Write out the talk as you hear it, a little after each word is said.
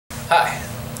Hi,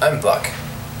 I'm Buck,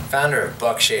 founder of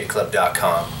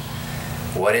BuckShadeClub.com.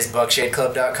 What is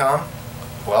BuckShadeClub.com?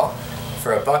 Well,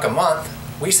 for $1 a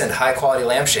month, we send high-quality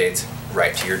lampshades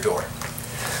right to your door.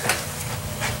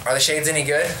 Are the shades any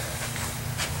good?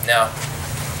 No.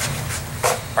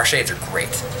 Our shades are great.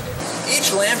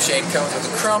 Each lampshade comes with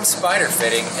a chrome spider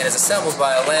fitting and is assembled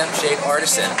by a lampshade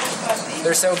artisan.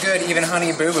 They're so good, even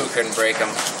Honey Boo Boo couldn't break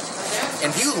them.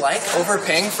 And do you like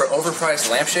overpaying for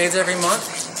overpriced lampshades every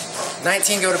month?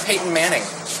 19 go to Peyton Manning.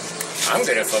 I'm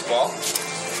good at football.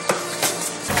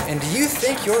 And do you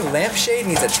think your lampshade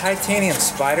needs a titanium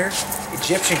spider,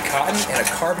 Egyptian cotton, and a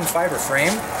carbon fiber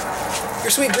frame? Your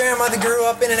sweet grandmother grew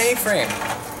up in an A-frame.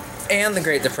 And the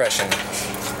Great Depression.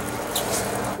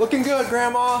 Looking good,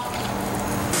 Grandma.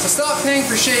 So stop paying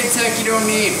for shade tech you don't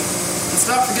need. And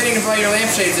stop forgetting to buy your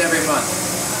lampshades every month.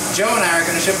 Joe and I are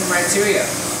going to ship them right to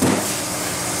you.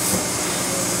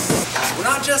 We're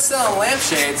not just selling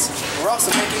lampshades, we're also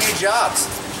making new jobs.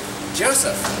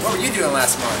 Joseph, what were you doing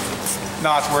last month?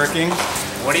 Not working.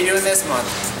 What are you doing this month?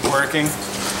 Working.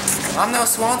 I'm no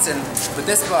Swanson, but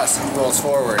this bus rolls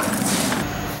forward.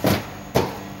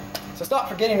 So stop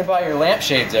forgetting to buy your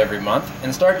lampshades every month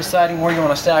and start deciding where you want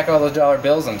to stack all those dollar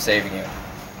bills I'm saving you.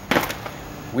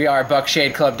 We are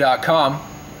BuckShadeClub.com,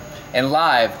 and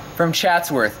live from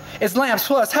Chatsworth, it's Lamps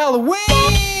Plus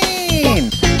Halloween!